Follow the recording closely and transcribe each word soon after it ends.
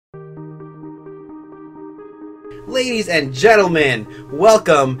Ladies and gentlemen,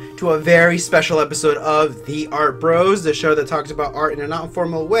 welcome to a very special episode of The Art Bros, the show that talks about art in a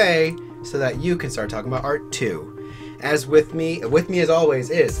non-formal way so that you can start talking about art too. As with me as always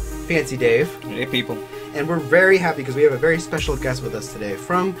is Fancy Dave. Hey people. And we're very happy because we have a very special guest with us today.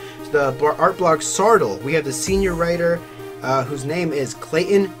 From the art blog Sartle, we have the senior writer whose name is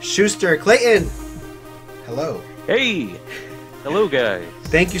Clayton Schuster. Clayton! Hello. Hey! Hello, guys.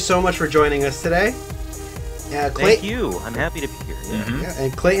 Thank you so much for joining us today. Thank you. I'm happy to be here. Yeah. Yeah,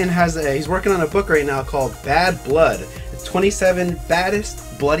 and Clayton he's working on a book right now called Bad Blood. The 27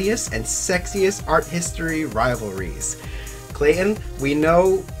 baddest, bloodiest, and sexiest art history rivalries. Clayton, we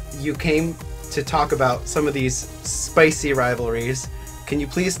know you came to talk about some of these spicy rivalries. Can you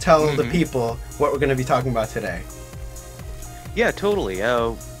please tell the people what we're going to be talking about today? Yeah, totally.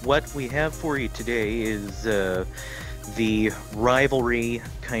 What we have for you today is the rivalry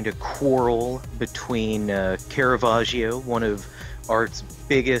kind of quarrel between Caravaggio, one of art's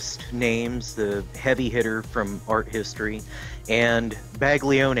biggest names, the heavy hitter from art history, and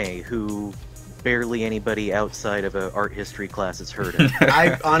Baglione, who barely anybody outside of an art history class has heard of.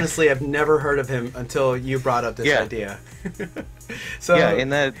 I honestly have never heard of him until you brought up this idea. So yeah,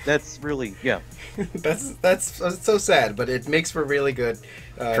 and that's really that's so sad, but it makes for really good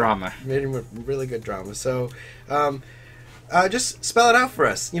drama. Really good drama. So just spell it out for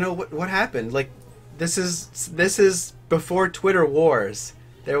us. You know what happened? Like this is before Twitter wars.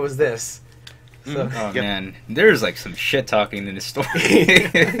 There was this. So, man, there's like some shit talking in this story.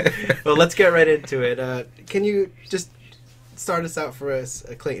 Well, let's get right into it. Can you just start us out for us,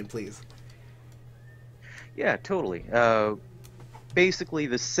 Clayton, please? Yeah, totally. Basically,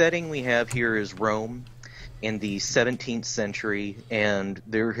 the setting we have here is Rome in the 17th century, and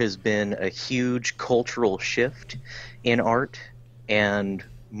there has been a huge cultural shift in art, and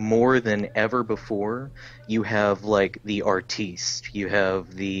more than ever before, you have like the artiste, you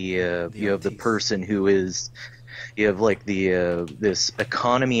have the person who is, you have like this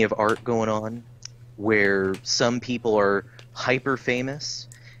economy of art going on, where some people are hyper famous,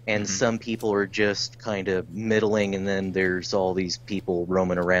 and some people are just kind of middling, and then there's all these people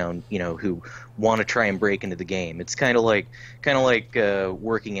roaming around, you know, who want to try and break into the game. It's kind of like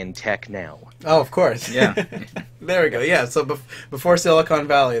working in tech now. Oh, of course. Yeah. There we go. Yeah. So before Silicon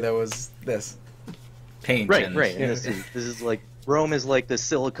Valley, there was this. Paint. Right. And this is like Rome is like the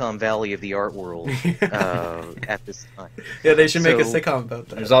Silicon Valley of the art world at this time. Yeah, they should make a sitcom about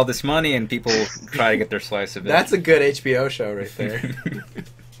that. There's all this money, and people try to get their slice of it. That's a good HBO show right there.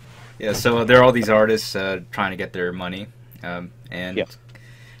 Yeah, so there are all these artists trying to get their money, and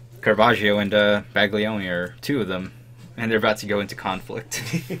Caravaggio and Baglione are two of them, and they're about to go into conflict.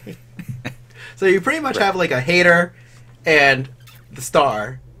 So you pretty much have like a hater and the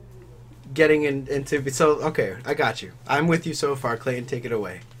star getting into... So, okay, I got you. I'm with you so far. Clayton, take it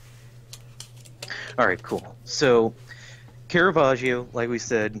away. All right, cool. So Caravaggio, like we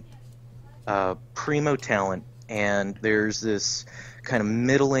said, primo talent, and there's this kind of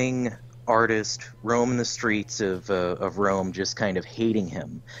middling artist roaming the streets of Rome, just kind of hating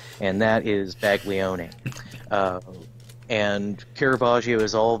him, and that is Baglione. And Caravaggio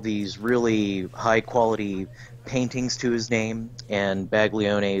has all these really high quality paintings to his name, and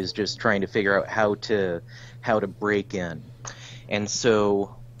Baglione is just trying to figure out how to break in. And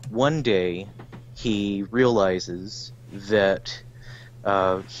so one day he realizes that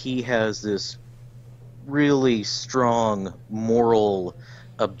he has this really strong moral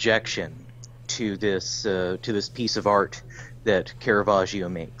objection to this piece of art that Caravaggio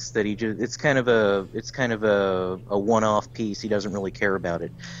makes. That it's kind of a one-off piece. He doesn't really care about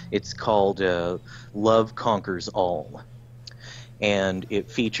it. It's called Love Conquers All, and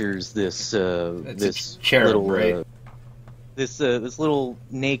it features this cherub, right? This little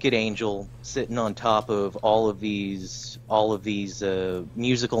naked angel sitting on top of all of these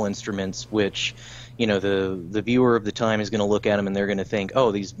musical instruments, which, you know, the viewer of the time is going to look at them and they're going to think,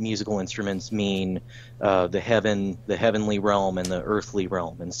 oh, these musical instruments mean the heavenly realm and the earthly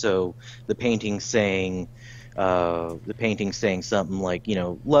realm. And so the painting's saying something like, you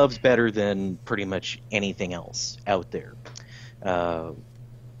know, love's better than pretty much anything else out there.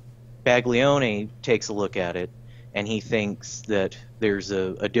 Baglione takes a look at it, and he thinks that there's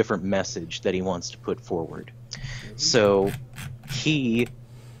a different message that he wants to put forward. So he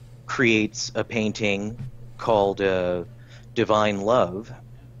creates a painting called Divine Love,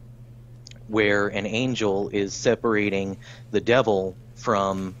 where an angel is separating the devil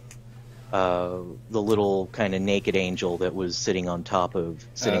from the little kind of naked angel that was sitting on top of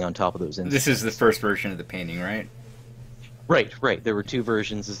those instruments. This is the first version of the painting, right? Right. There were two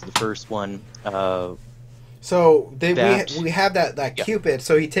versions. This is the first one. So we have that Yeah. Cupid.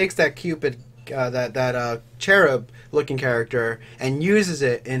 So he takes that Cupid, that cherub looking character, and uses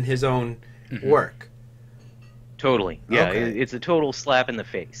it in his own work. Totally. Yeah, Okay. it's a total slap in the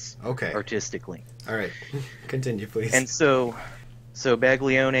face. Okay. Artistically. All right. Continue, please. And so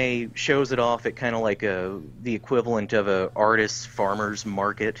Baglione shows it off at kind of like the equivalent of a artist's farmer's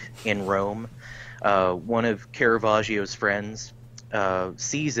market in Rome. One of Caravaggio's friends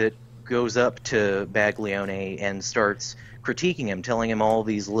sees it, goes up to Baglione and starts critiquing him, telling him all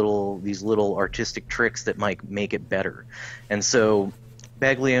these little artistic tricks that might make it better. And so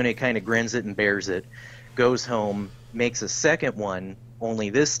Baglione kind of grins it and bears it, goes home, makes a second one, only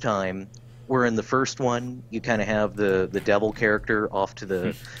this time, where in the first one you kind of have the devil character off to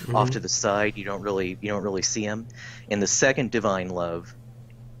the side. You don't really see him. In the second Divine Love,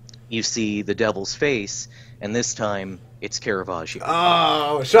 you see the devil's face, and this time it's Caravaggio.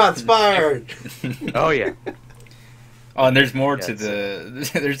 Oh, shots fired! Oh yeah. Oh, and there's more Yeah, to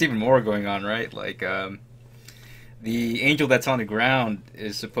there's even more going on, right? Like, the angel that's on the ground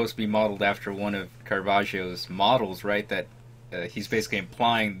is supposed to be modeled after one of Caravaggio's models, right? That he's basically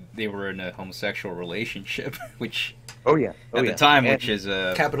implying they were in a homosexual relationship, which Oh yeah. at the time, which is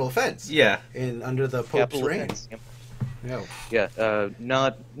Capital offense. yeah, Under the Pope's capital reign. offense. Yep. No. Yeah.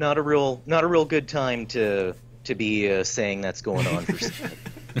 Not a real good time to be saying that's going on for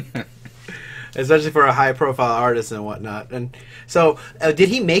something. Especially for a high-profile artist and whatnot. And so, did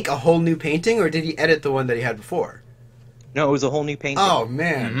he make a whole new painting, or did he edit the one that he had before? No, it was a whole new painting. Oh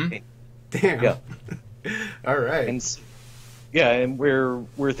man! Damn. Yeah. All right. And where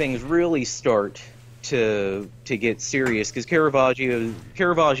things really start to get serious, because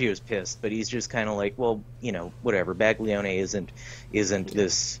Caravaggio's pissed, but he's just kind of like, well, whatever. Baglione isn't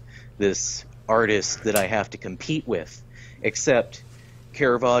this artist that I have to compete with, except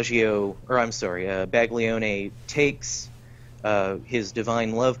Baglione takes his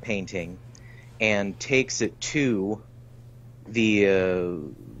Divine Love painting and takes it to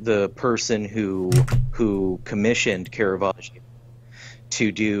the person who commissioned Caravaggio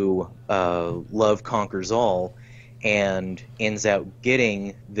to do Love Conquers All, and ends up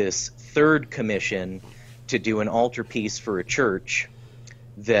getting this third commission to do an altarpiece for a church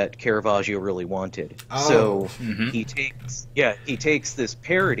that Caravaggio really wanted. Oh. So he takes this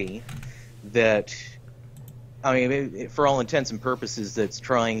parody that, I mean, for all intents and purposes, that's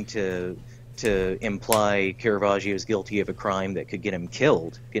trying to imply Caravaggio is guilty of a crime that could get him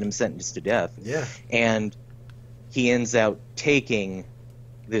killed, get him sentenced to death. Yeah. And he ends out taking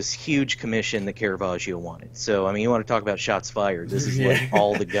this huge commission that Caravaggio wanted. So, I mean, you want to talk about shots fired. This is like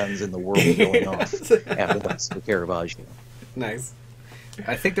all the guns in the world going off after this for Caravaggio. Nice.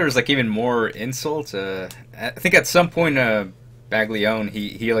 I think there was like even more insults. I think at some point, Baglione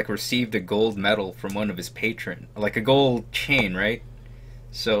he like received a gold medal from one of his patrons, like a gold chain, right?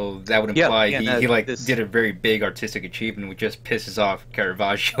 So that would imply he did a very big artistic achievement, which just pisses off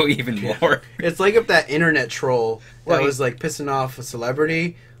Caravaggio even more. It's like if that internet troll that was like pissing off a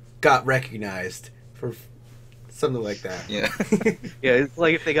celebrity got recognized for something like that. Yeah. Yeah, it's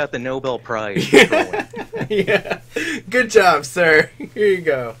like if they got the Nobel Prize for trolling. Yeah. Good job, sir. Here you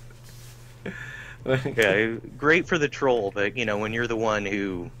go. Yeah, great for the troll, but when you're the one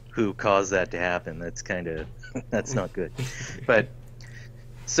who caused that to happen, that's not good. But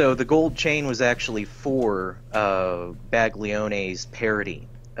so the gold chain was actually for Baglione's parody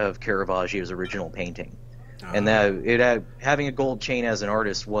of Caravaggio's original painting, and that having a gold chain as an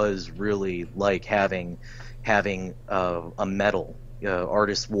artist was really like having a medal.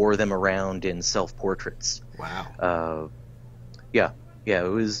 Artists wore them around in self-portraits. Wow. Yeah, it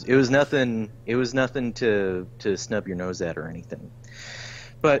was nothing to snub your nose at or anything.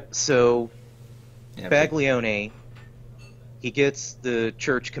 But so Baglione, he gets the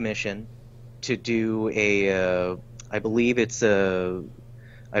church commission to do I believe it's a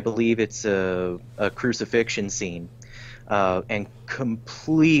crucifixion scene, and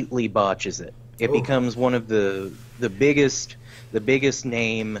completely botches it. It becomes one of the biggest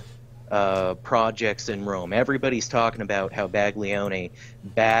name projects in Rome. Everybody's talking about how Baglione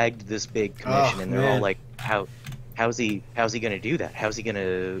bagged this big commission, and they're all like, how's he going to do that? How's he going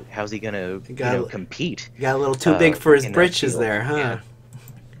to compete? He got a little too big for his britches there, huh? Yeah.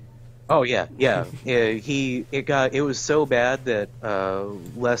 Oh yeah. It was so bad that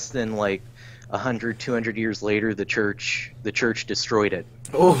less than like 100, 200 years later, the church destroyed it.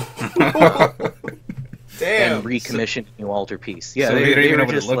 Oh. Damn. And recommissioned a new altarpiece. Yeah, so they don't even were know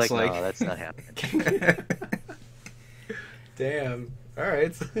what just it looks like, like. no, that's not happening. Damn. All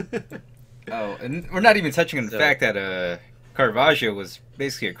right. Oh, and we're not even touching on the fact that Caravaggio was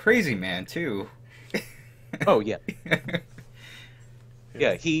basically a crazy man too. Oh yeah.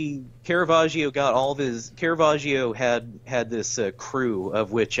 Yeah, Caravaggio got all of his. Caravaggio had this crew,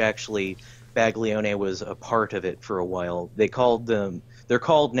 of which actually Baglione was a part of it for a while. They're called now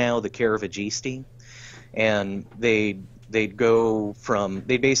the Caravaggisti, and they'd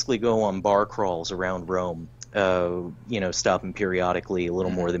basically go on bar crawls around Rome, stopping periodically, a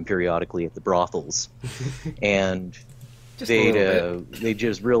little more than periodically, at the brothels, and they'd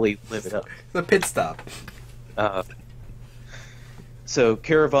just really live it up. The pit stop. So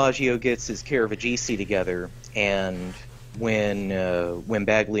Caravaggio gets his Caravaggisti together, and when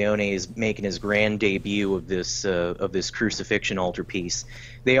Baglione is making his grand debut of this crucifixion altarpiece,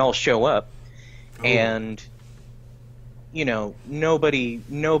 they all show up, and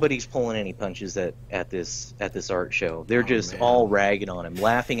nobody's pulling any punches at this art show. They're just all ragging on him,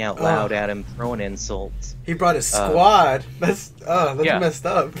 laughing out loud at him, throwing insults. He brought his squad. That's messed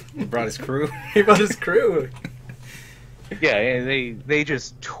up. He brought his crew. He brought his crew. Yeah, and they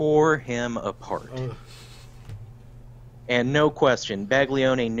just tore him apart. And no question,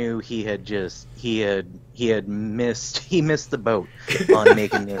 Baglione knew he missed the boat on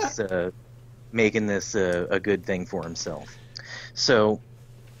making this a good thing for himself. So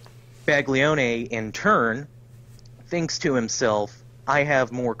Baglione, in turn, thinks to himself, I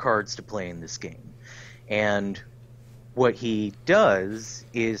have more cards to play in this game. And what he does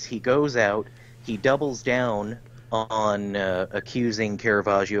is he goes out, he doubles down on accusing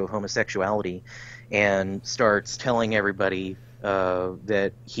Caravaggio of homosexuality, and starts telling everybody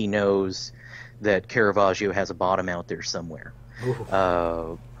that he knows that Caravaggio has a bottom out there somewhere.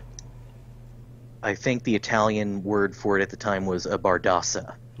 I think the Italian word for it at the time was a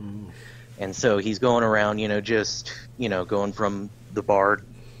bardassa. And so he's going around, going from the bar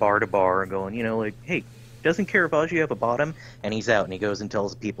to bar, going, like, hey, doesn't Caravaggio have a bottom? And he's out, and he goes and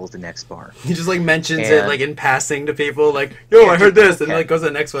tells the people at the next bar. He just mentions it in passing to people, yo, I heard this, and goes to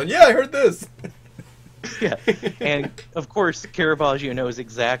the next one. Yeah, I heard this. Yeah, and of course Caravaggio knows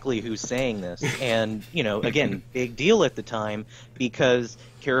exactly who's saying this, and again, big deal at the time, because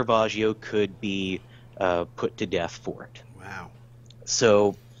Caravaggio could be put to death for it. Wow.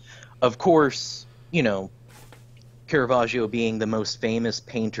 So, of course, Caravaggio being the most famous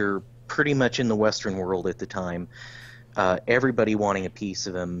painter pretty much in the Western world at the time, everybody wanting a piece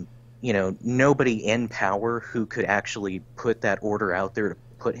of him, nobody in power who could actually put that order out there to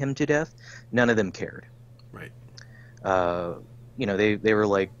put him to death, none of them cared. Right. They were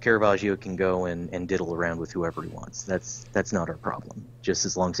like, Caravaggio can go and diddle around with whoever he wants. That's not our problem, just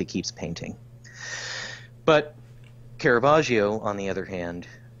as long as he keeps painting. But Caravaggio, on the other hand,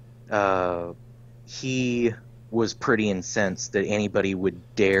 he was pretty incensed that anybody would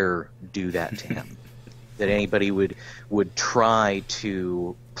dare do that to him, that anybody would try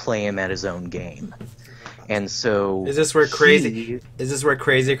to play him at his own game. And so Is this where crazy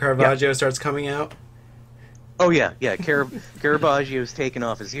Caravaggio starts coming out? Oh yeah. Caravaggio's taking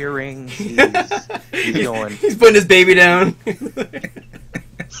off his earrings. He's going. He's putting his baby down.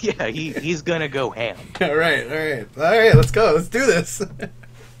 Yeah, he's gonna go ham. All right. Let's go. Let's do this.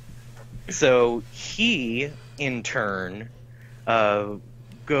 So he, in turn,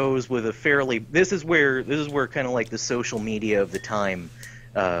 goes with a fairly. This is where kind of like the social media of the time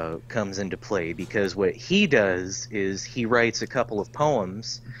comes into play, because what he does is he writes a couple of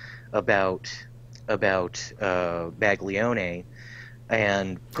poems about Baglione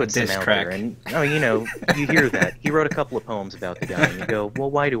and puts them out there. And you hear that he wrote a couple of poems about the guy, and you go, well,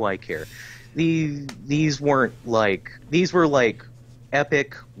 why do I care? These were like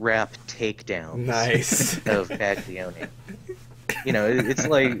epic rap takedowns. Nice. Of Baglione.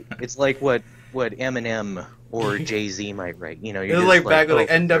 It's like what Eminem or Jay-Z might write. It's like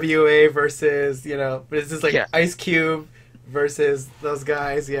NWA versus, but it's just like Ice Cube versus those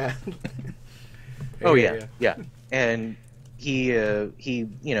guys, yeah. Yeah. And he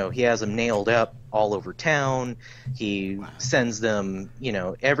has them nailed up all over town. He sends them,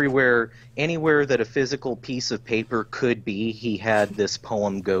 everywhere, anywhere that a physical piece of paper could be, he had this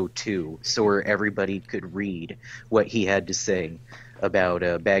poem go to, so where everybody could read what he had to say about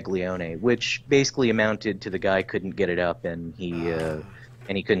Baglione, which basically amounted to the guy couldn't get it up, and he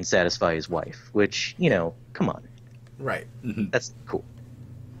couldn't satisfy his wife, which, come on. Right. That's cool.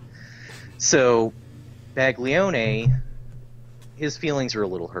 So Baglione, his feelings are a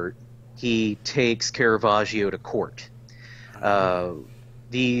little hurt. He takes Caravaggio to court.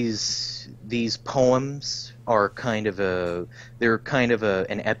 These poems are kind of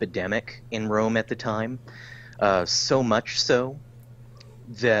an epidemic in Rome at the time. So much so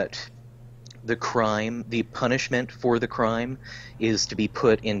that the crime, the punishment for the crime, is to be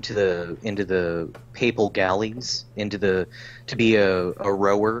put into the papal galleys, to be a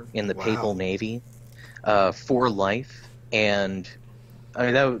rower in the papal navy, for life. And I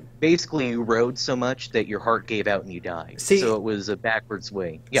mean, basically you rode so much that your heart gave out and you died. So it was a backwards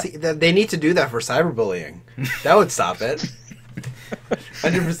way. Yeah. See, they need to do that for cyberbullying. That would stop it.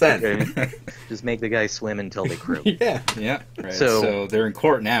 100%. Just make the guy swim until they croak. Yeah. Yeah. Right. So they're in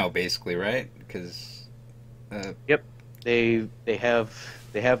court now, basically, right? Because. Yep. They have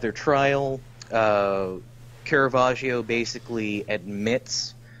their trial. Caravaggio basically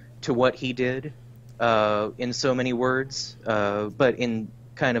admits to what he did, in so many words, but in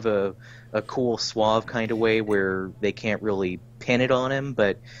kind of a cool, suave kind of way where they can't really pin it on him.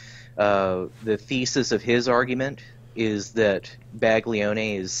 But the thesis of his argument is that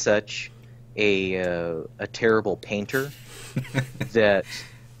Baglione is such a terrible painter that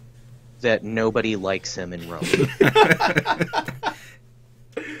nobody likes him in Rome.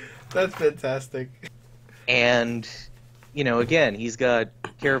 That's fantastic. And, you know, again,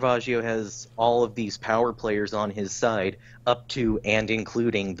 Caravaggio has all of these power players on his side, up to and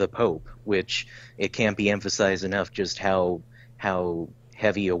including the Pope, which it can't be emphasized enough just how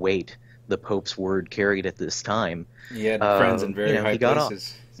heavy a weight the Pope's word carried at this time. He had friends in very high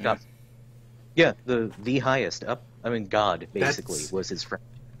places. The highest up. I mean, God basically was his friend.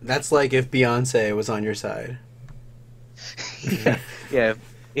 That's like if Beyonce was on your side. Yeah.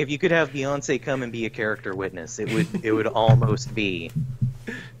 If you could have Beyonce come and be a character witness, it would almost carry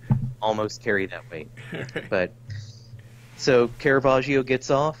that weight. But so Caravaggio gets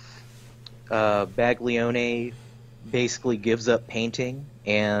off. Baglione basically gives up painting,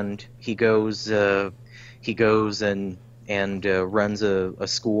 and he goes and runs a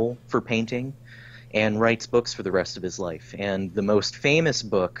school for painting, and writes books for the rest of his life. And the most famous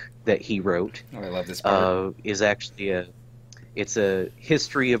book that he wrote, I love this part. is actually it's a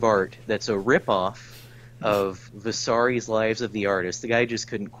history of art that's a ripoff of Vasari's Lives of the Artist. The guy just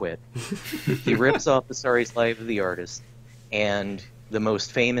couldn't quit. He rips off Vasari's Life of the Artist, and the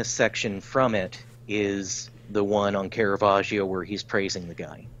most famous section from it is the one on Caravaggio where he's praising the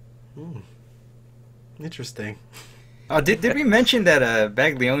guy. Interesting. Did we mention that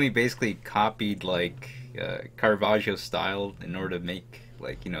Baglione basically copied Caravaggio's style in order to make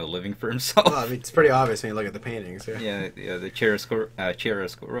a living for himself? Well, I mean, it's pretty obvious when you look at the paintings. Yeah, the chiaroscuro.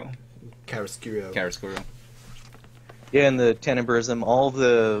 Chiaroscuro. Yeah, and the Tenebrism, all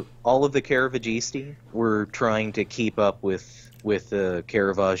of the Caravaggisti were trying to keep up with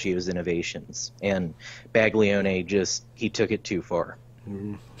Caravaggio's innovations, and Baglione he took it too far,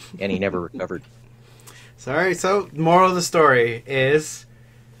 and he never recovered. Sorry. So, moral of the story is,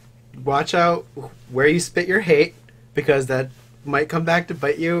 watch out where you spit your hate, because that might come back to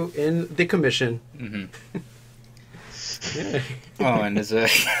bite you in the commission. Mm-hmm. Yeah. Oh, and there's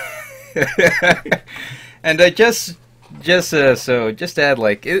and I just to add,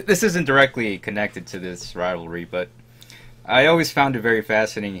 this isn't directly connected to this rivalry, but I always found it very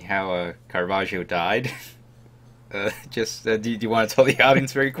fascinating how Caravaggio died. Do you want to tell the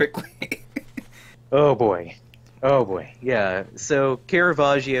audience very quickly? Oh boy. Yeah. So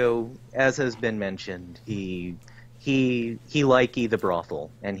Caravaggio, as has been mentioned, he likey the brothel,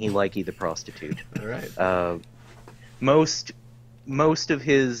 and he likey the prostitute. All right. Most of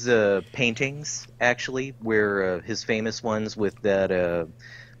his paintings, actually, were his famous ones with that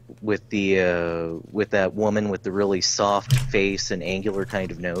woman with the really soft face and angular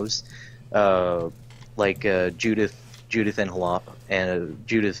kind of nose, Judith and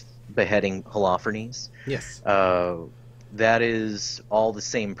Judith beheading Holofernes. Yes. That is all the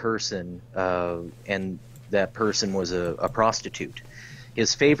same person, and that person was a prostitute,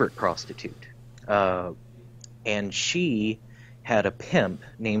 his favorite prostitute, and she had a pimp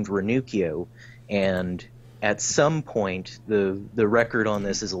named Rannuccio, and at some point, the record on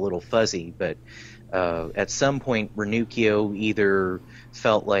this is a little fuzzy, but at some point Rannuccio either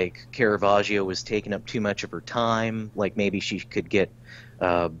felt like Caravaggio was taking up too much of her time, like maybe she could get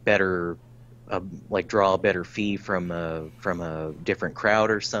draw a better fee from a different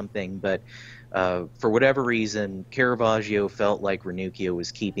crowd or something, but for whatever reason, Caravaggio felt like Rannuccio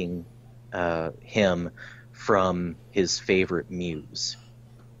was keeping him from his favorite muse.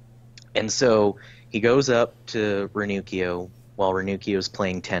 And so he goes up to Rannuccio while Rannuccio's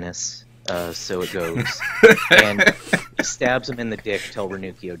playing tennis, so it goes, and he stabs him in the dick till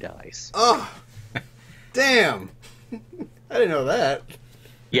Rannuccio dies. Oh, damn. I didn't know that.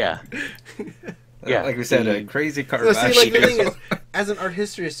 Yeah. Yeah, like we said, a crazy Caravaggio. So see, the thing is, as an art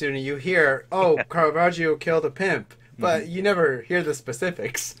history student, you hear, "Oh, Caravaggio killed a pimp," but you never hear the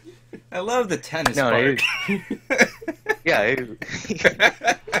specifics. I love the tennis No, part. Yeah,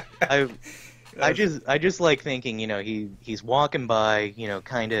 I just like thinking, you know, he's walking by, you know,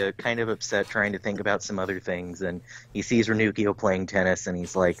 kind of upset, trying to think about some other things, and he sees Ranukio playing tennis, and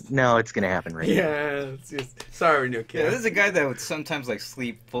he's like, no, it's gonna happen right now. Yeah, it's just, sorry, Ranukio. Yeah, this is a guy that would sometimes like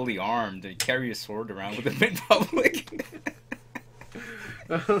sleep fully armed and carry a sword around with him in public.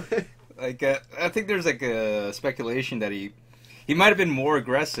 Like, I think there's like a speculation that he might have been more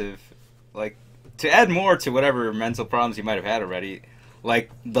aggressive, like to add more to whatever mental problems he might have had already.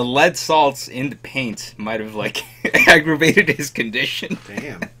 Like the lead salts in the paint might have like aggravated his condition.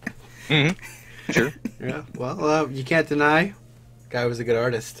 Damn. Mm-hmm. Sure. Yeah. Well, you can't deny, guy was a good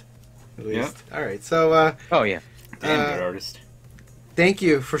artist, at least. All right. So. Oh yeah. Damn good artist. Thank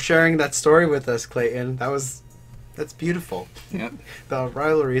you for sharing that story with us, Clayton. That's beautiful. Yep. The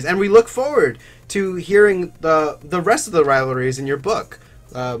rivalries, and we look forward to hearing the rest of the rivalries in your book.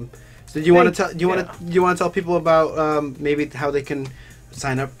 So do you want to tell people about maybe how they can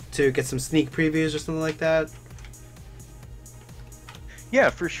sign up to get some sneak previews or something like that? Yeah,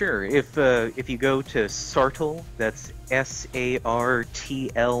 for sure. If you go to Sartle, that's SARTLE.com.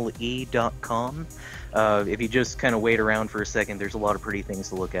 If you just kind of wait around for a second, there's a lot of pretty things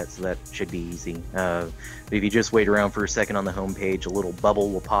to look at, so that should be easy. But if you just wait around for a second on the homepage, a little bubble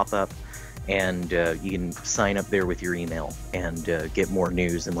will pop up, and you can sign up there with your email and get more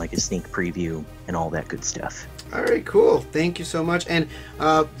news and like a sneak preview and all that good stuff. All right, cool. Thank you so much. And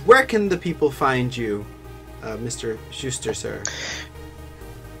where can the people find you, Mr. Schuster, sir?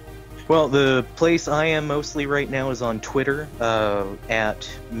 Well, the place I am mostly right now is on Twitter, at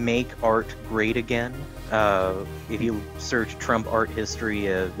Make Art Great Again. If you search Trump art history,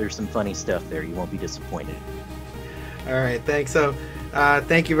 there's some funny stuff there. You won't be disappointed. All right, thanks. So,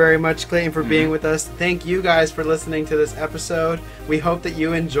 thank you very much, Clayton, for being with us. Thank you guys for listening to this episode. We hope that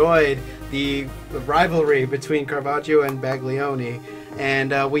you enjoyed the rivalry between Caravaggio and Baglione,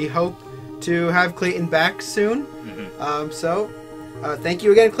 and we hope to have Clayton back soon. Thank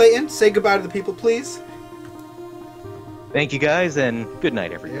you again, Clayton. Say goodbye to the people, please. Thank you guys, and good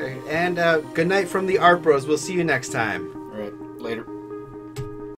night, everyone. And good night from the Art Bros. We'll see you next time.